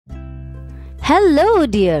Hello,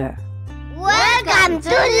 dear. Welcome to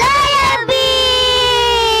Nursery.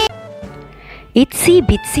 Itsy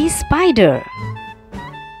Bitsy Spider.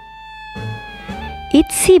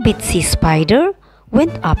 Itsy Bitsy Spider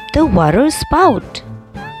went up the water spout.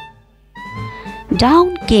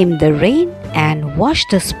 Down came the rain and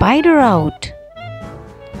washed the spider out.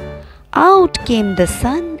 Out came the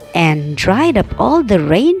sun and dried up all the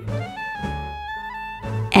rain.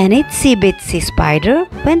 And Itsy Bitsy Spider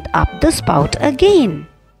went up the spout again.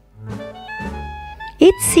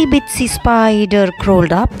 Itsy Bitsy Spider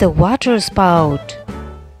crawled up the water spout.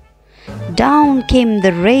 Down came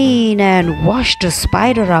the rain and washed the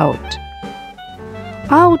spider out.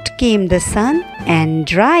 Out came the sun and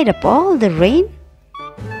dried up all the rain.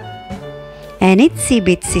 And Itsy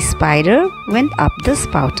Bitsy Spider went up the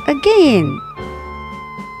spout again.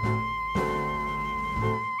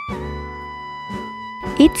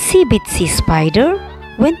 Itsy Bitsy Spider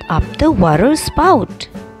went up the water spout.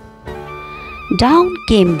 Down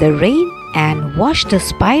came the rain and washed the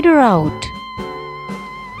spider out.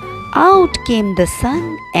 Out came the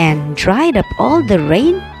sun and dried up all the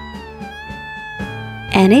rain.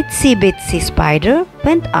 And Itsy Bitsy Spider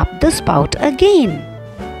went up the spout again.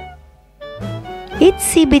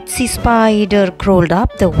 Itsy Bitsy Spider crawled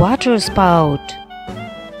up the water spout.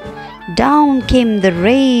 Down came the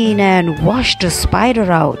rain and washed the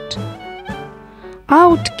spider out.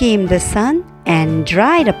 Out came the sun and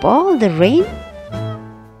dried up all the rain.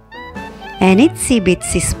 And Itsy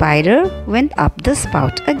Bitsy Spider went up the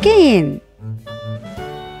spout again.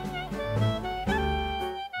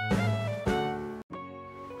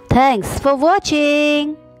 Thanks for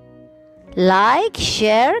watching. Like,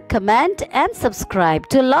 share, comment and subscribe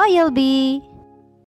to Loyal Bee.